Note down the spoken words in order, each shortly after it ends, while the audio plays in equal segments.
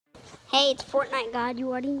Hey, it's Fortnite God, you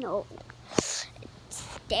already know.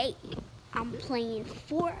 Today, I'm playing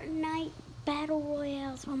Fortnite Battle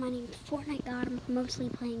Royale. So my name's Fortnite God, I'm mostly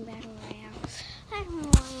playing Battle Royale. I don't know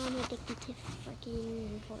why I'm addicted to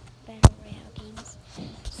freaking Battle Royale games.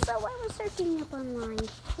 So I was searching up online,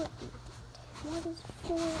 Fortnite. What is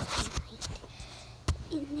Fortnite?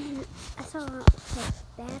 And then I saw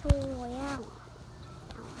Battle Royale.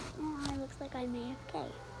 Now it looks like I'm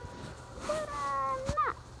AFK. But I'm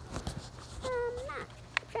not.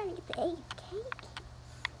 I'm trying to get the AFK.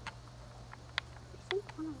 I think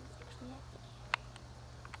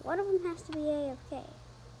one of them's actually AFK. One of them has to be AFK.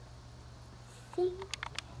 I think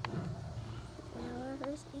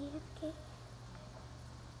whoever's AFK.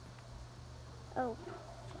 Oh,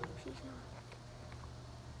 she's not.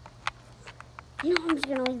 You know, I'm just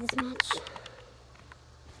gonna leave this match.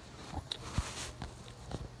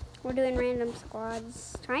 We're doing random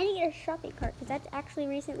squads. Trying to get a shopping cart because that actually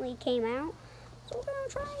recently came out. So we're gonna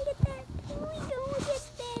try and get that. We gonna get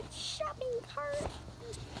that shopping cart.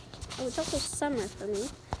 Oh, it's also summer for me.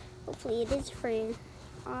 Hopefully it is for you.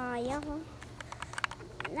 Yeah.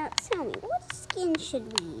 Now tell me, what skin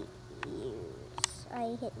should we use?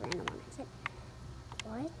 I hit random on it.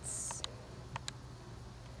 What?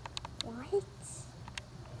 What?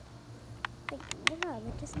 Like, yeah,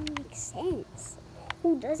 that doesn't make sense.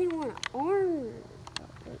 Who doesn't want armor? Oh,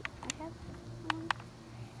 wait, I have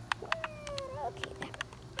okay, that.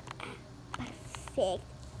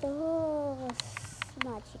 Perfecto.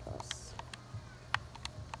 Smart chicos.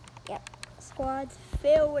 Yep. Squads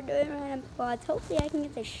fill. We're doing random squads. Hopefully I can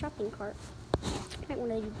get the shopping cart. I don't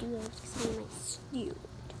want to do it because I'm my steward.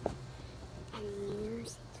 I'm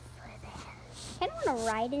used for that. I kind of want to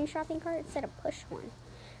ride in shopping cart instead of push one.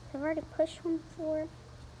 I've already pushed one before.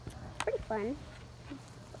 It's pretty fun.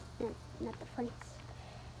 No, not the funniest.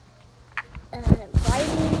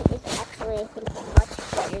 Riding is actually, I think, much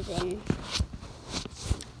better than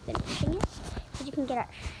pushing it. Because you can get a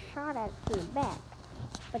shot at it from the back.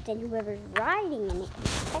 But then whoever's riding in it can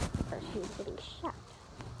protect the person who's getting shot.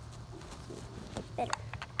 It's better.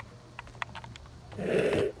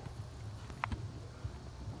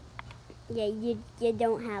 Yeah, you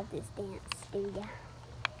don't have this dance, do ya?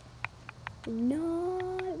 No.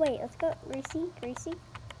 Wait, let's go. Greasy.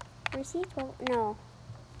 12. No.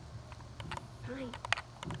 Fine.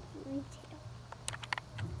 Retail.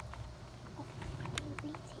 Oh, fucking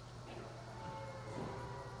retail.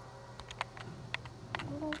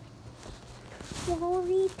 Well,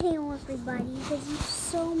 retail, everybody, because you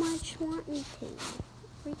so much want me to.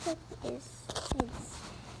 Retail it's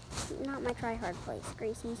not my try-hard place.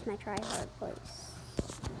 Gracie's my try-hard place.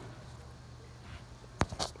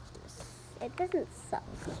 It doesn't suck.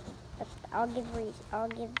 I'll give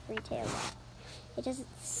retail that. It doesn't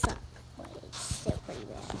suck, but it's still pretty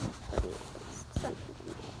bad for me. Some people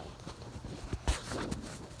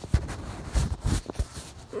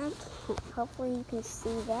might. Okay, hopefully you can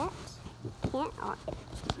see that. You can't. I'll edit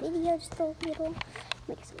the video just a little.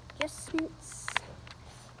 Make some adjustments.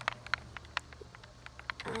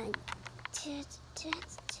 I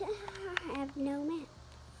have no map.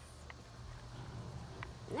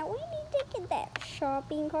 Now we need to get that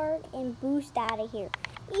shopping cart and boost out of here.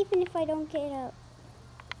 Even if I don't get a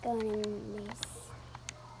gun in this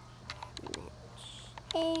match.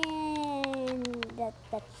 And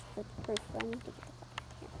that's the proof I need to get the fuck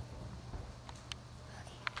out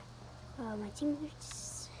of here. Okay. Oh, my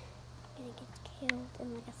teammate's gonna get killed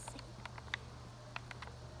in like a second.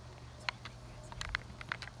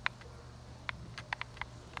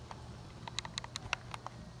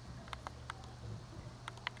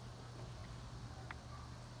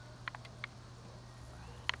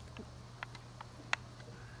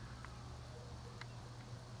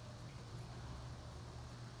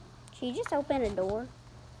 She just opened a door.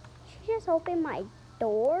 She just opened my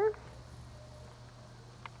door.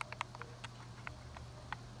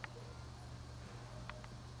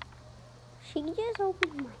 She just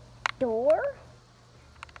opened my door.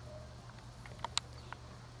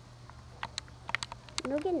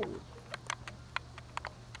 No getting them.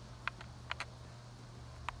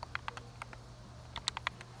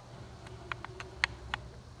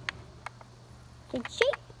 Did she?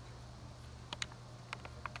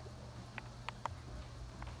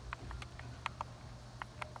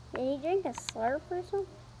 Did he drink a slurp or something?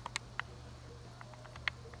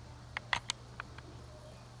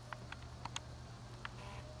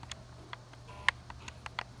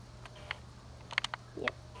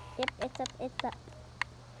 Yep, it's up.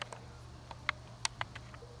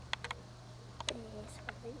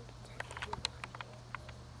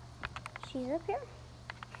 She's up here?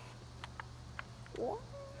 What?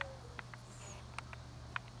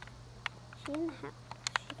 she in the house?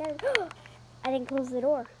 She got. I didn't close the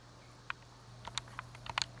door.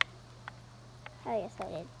 Oh yes, I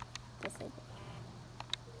did. Yes, I did.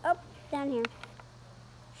 Up, down here.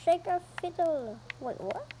 Shake a fiddle. Wait,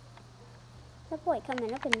 what? That boy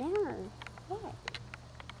coming up and down. What?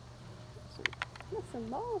 There's some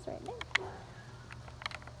balls right there.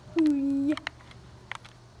 Hooey.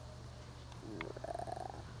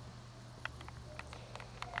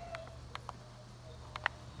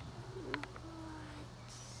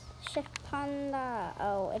 Chef Panda.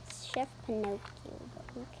 Oh, it's Chef Pinocchio, but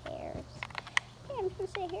who cares? Okay, I'm just gonna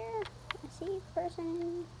sit here. I see a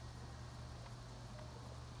person.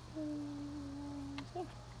 Yeah.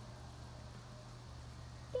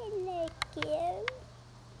 Pinocchio.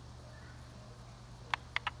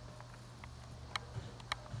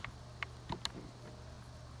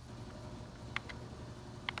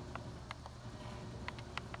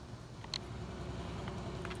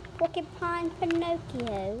 Porcupine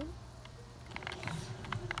Pinocchio.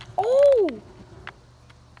 Oh!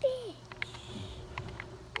 Fish!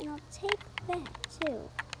 And I'll take that too.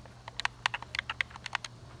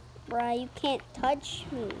 Bruh, you can't touch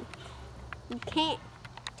me. You can't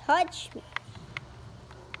touch me.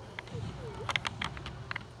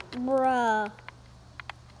 Bruh.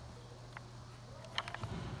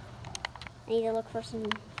 I need to look for some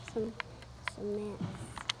mats.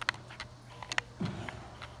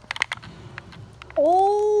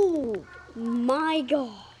 Oh my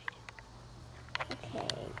god.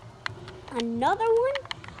 Okay. Another one?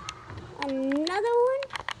 Another one?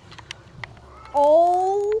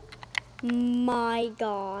 Oh my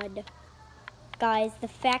god. Guys, the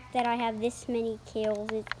fact that I have this many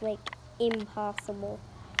kills is like impossible.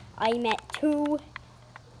 I'm at 2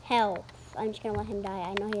 health. I'm just gonna let him die.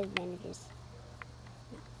 I know he has bandages.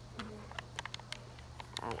 No.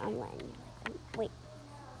 I'm letting you. Wait.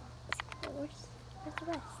 Where's the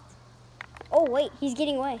rest? Oh wait, he's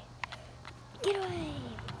getting away. Get away!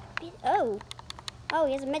 Oh,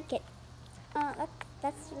 he has a med kit.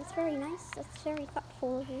 That's very nice. That's very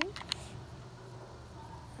thoughtful of you.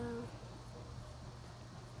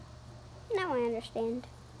 Now I understand.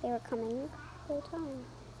 They were coming the whole time.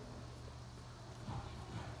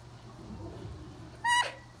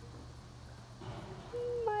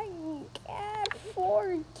 My god,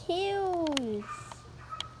 4 kills.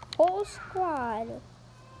 Whole squad.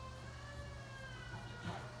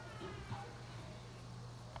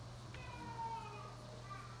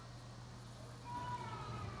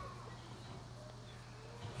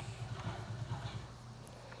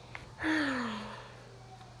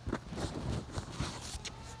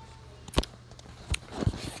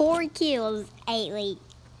 Four kills, 8 late.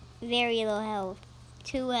 Very low health.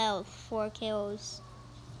 2 health, 4 kills.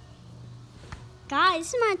 Guys,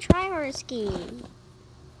 this is my tryhard skin.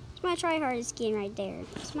 It's my tryhard skin right there.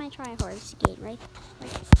 It's my tryhard skin right there.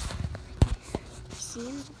 See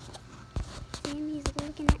him? See him? He's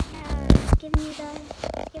looking at giving you the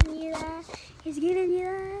he's giving you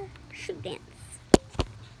the shoot dance.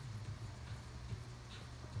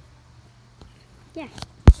 Yeah,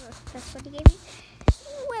 that's what he gave me.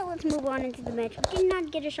 Well, let's move on into the match. We did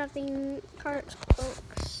not get a shopping cart,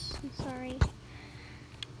 folks. I'm sorry.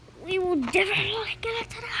 We will definitely get it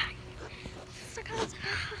today.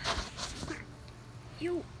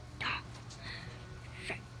 You don't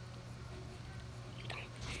shit. You don't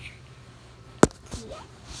shit. Yeah,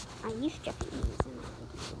 I used to be using my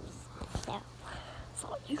videos.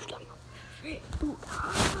 So you don't shit. You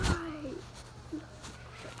die.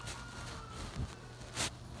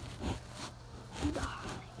 You die.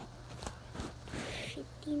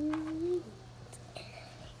 Shitting.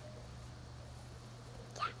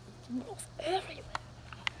 Yeah, it's everywhere.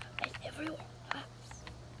 It's everywhere.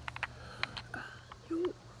 God,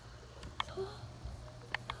 you so sorry.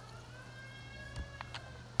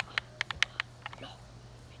 No.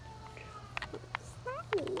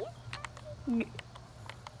 Okay.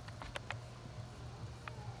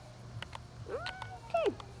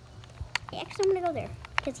 Actually, I'm gonna go there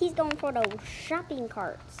because he's going for those shopping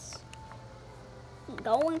carts. He's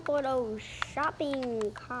going for those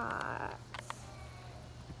shopping carts.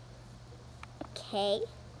 Okay,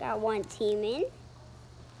 got one team in.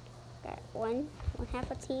 Got one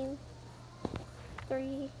half a team.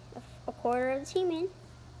 A quarter of the team in.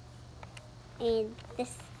 And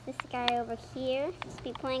this guy over here must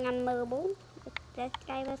be playing on mobile. That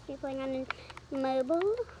guy must be playing on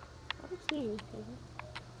mobile. I don't see anything.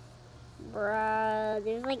 Bruh,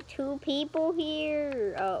 there's like 2 people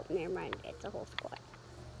here. Oh, never mind. It's a whole squad.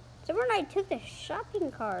 Someone I took the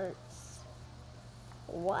shopping carts.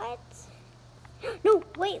 What? No,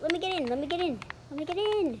 wait, let me get in.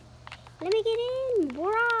 Let me get in,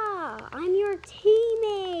 brah. I'm your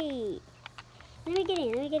teammate. Let me get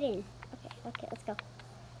in. Okay, let's go.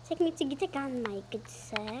 Take me to get the gun, my good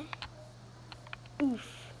sir.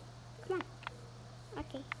 Oof. Come on.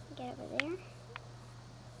 Okay, get over there.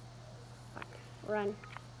 Fuck. Run.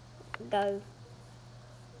 Go.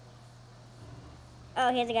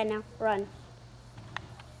 Oh, here's a gun now. Run.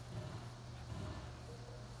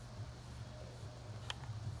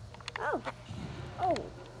 Oh. Oh.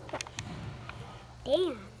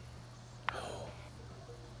 Damn.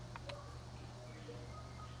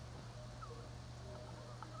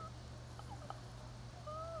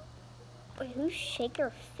 Wait, who's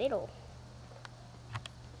Shaker Fiddle?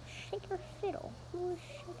 Shaker Fiddle? Who's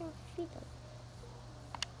Shaker Fiddle?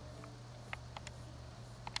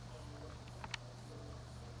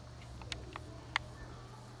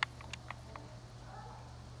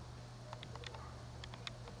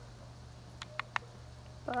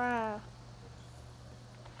 Bruh.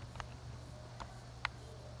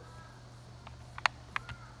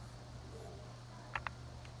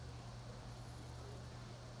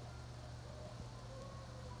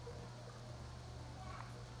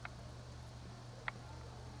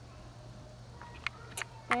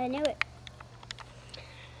 I knew it.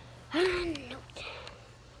 I knew it.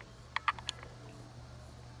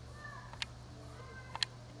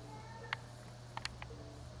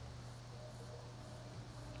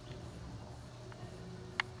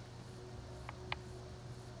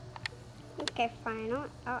 Okay, fine.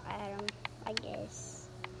 I'll add them, I guess.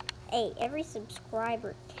 Hey, every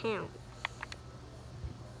subscriber counts.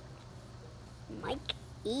 Mike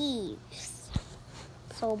Eves.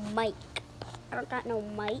 So Mike. I don't got no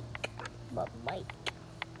Mike, but Mike.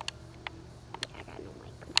 Yeah, I got no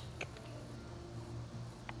Mike.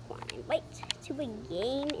 Come on, invite to a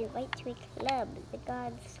game, invite to a club, the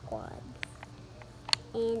God Squad.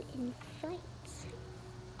 And invite.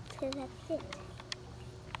 So that's it.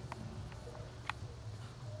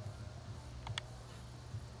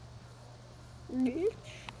 Bitch,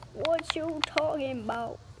 what you talking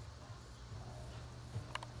about?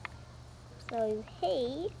 So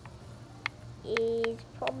hey is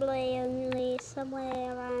probably only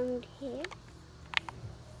somewhere around here.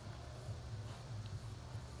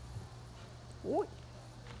 What?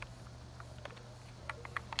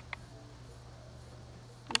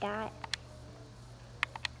 Got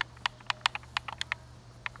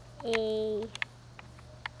a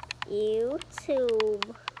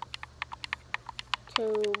YouTube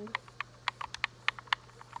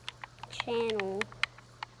channel.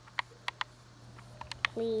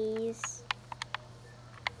 Please.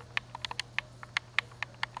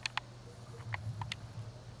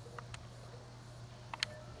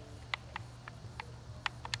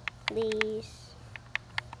 Please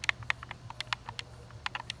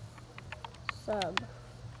sub.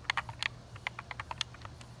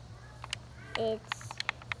 It's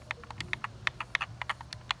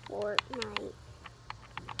Fortnite.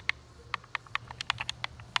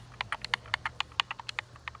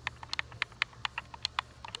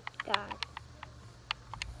 God.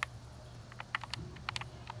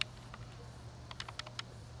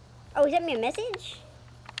 Oh, he sent me a message?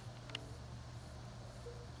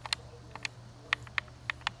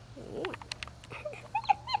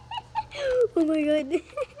 Oh my god.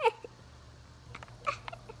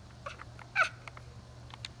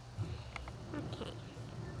 Okay.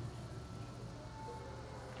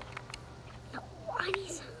 No, what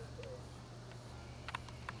is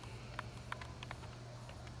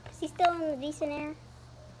he still in the decent air?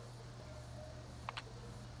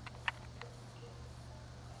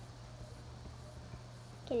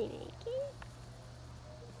 Can he make it?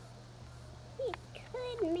 He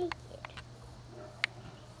could make it.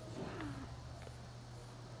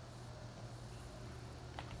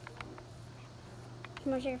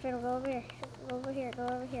 Come on, Sheriff, go over here. Go over here, go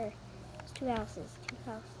over here. It's two houses.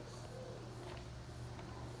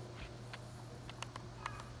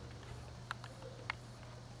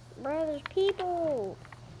 Bro, there's people.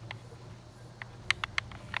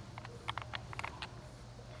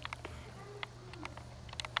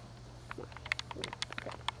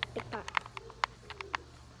 Big pot.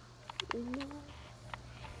 No.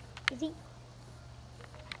 Is he?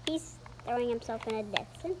 He's throwing himself in a death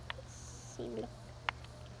sentence.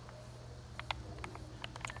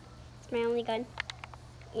 It's my only gun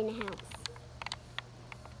in the house.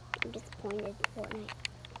 I'm disappointed in Fortnite.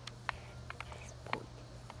 Disappointed.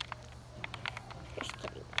 Just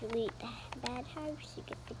kidding. You leave the bad house, you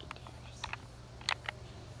get the good house.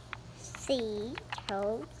 See,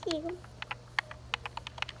 told you.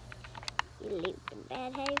 You leave the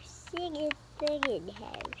bad house, you get the good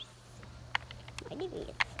house. I need to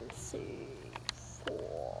get some C4.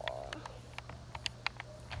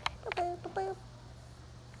 Boop, boop, boop, boop.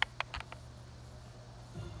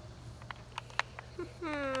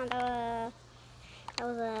 That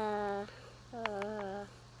was a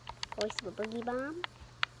waste of a boogie bomb.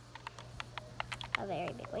 A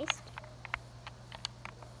very big waste.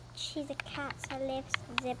 She's a cat that lives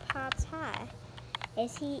the parts high.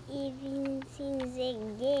 Is he even seen the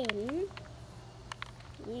game?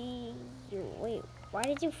 Wait, why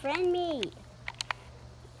did you friend me?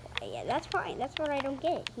 Yeah, that's fine. That's what I don't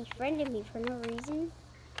get. He friended me for no reason.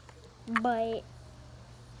 But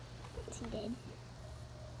he did.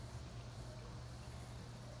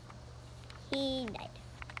 He died.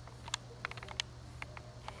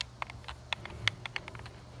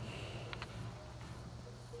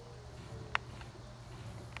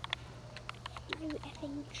 No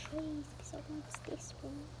effing trees because I want this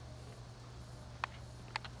one.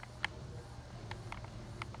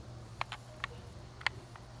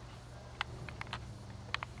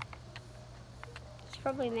 He's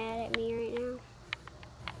probably mad at me right now.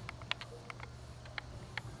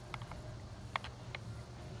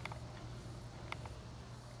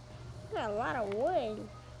 Got a lot of wood.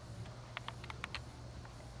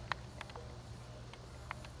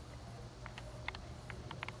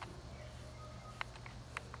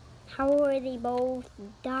 How are they both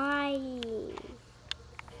dying?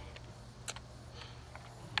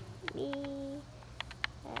 Me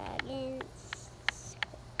against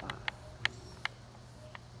squad.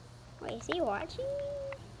 Wait, is he watching me?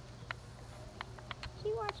 Is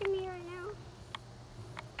he watching me right now?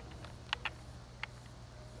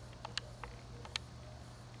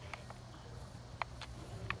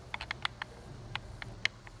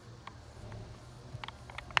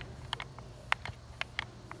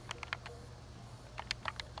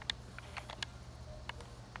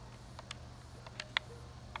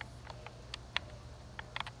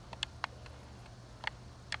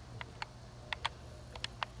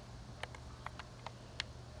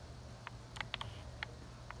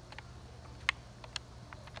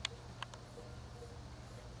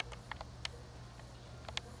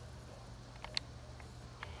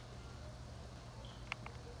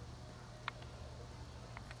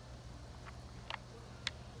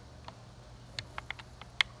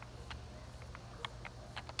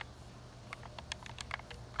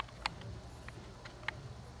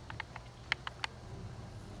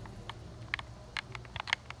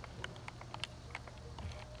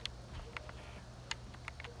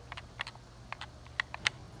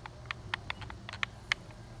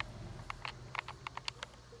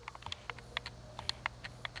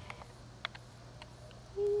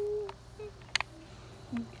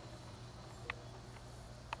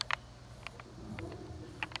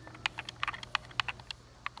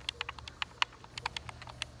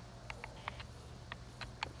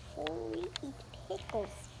 Before we eat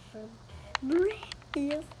pickles for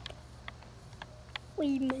breakfast,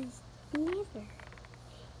 we must never,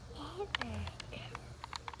 ever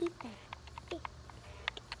eat that.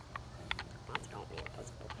 Let's go, man.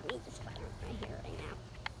 Let's go. We just find out right here, right now.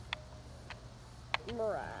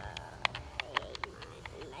 Right,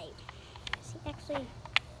 my life. See, actually.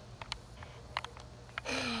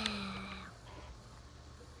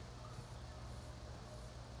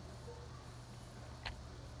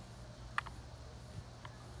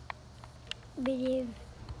 Video.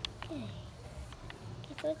 Okay.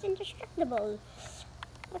 So it's indestructible.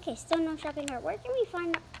 Okay, still no shopping cart. Where can we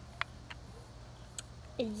find?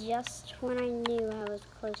 Just when I knew I was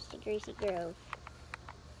close to Greasy Grove.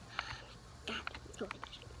 God,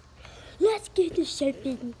 let's get the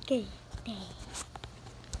shopping cart.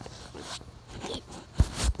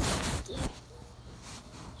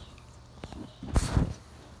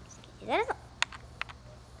 Is that a?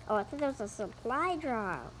 Oh, I thought that was a supply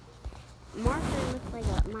drop. Marker looks like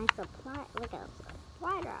my supply, like a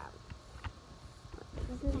supply drop.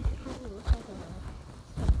 Doesn't that kind of look like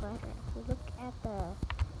a supply drop? If you look at the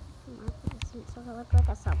marker, doesn't it sort of look like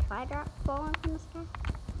a supply drop falling from the sky?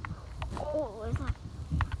 Oh, what is that?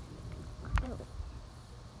 Oh.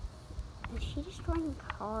 Is she destroying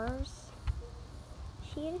cars?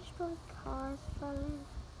 She destroyed cars, fellas.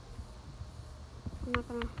 I'm not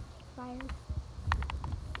gonna fire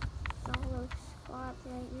solo squads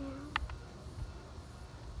right now.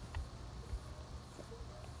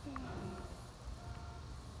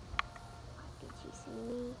 Did you see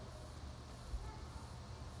me?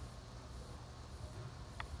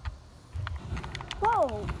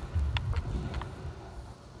 Whoa!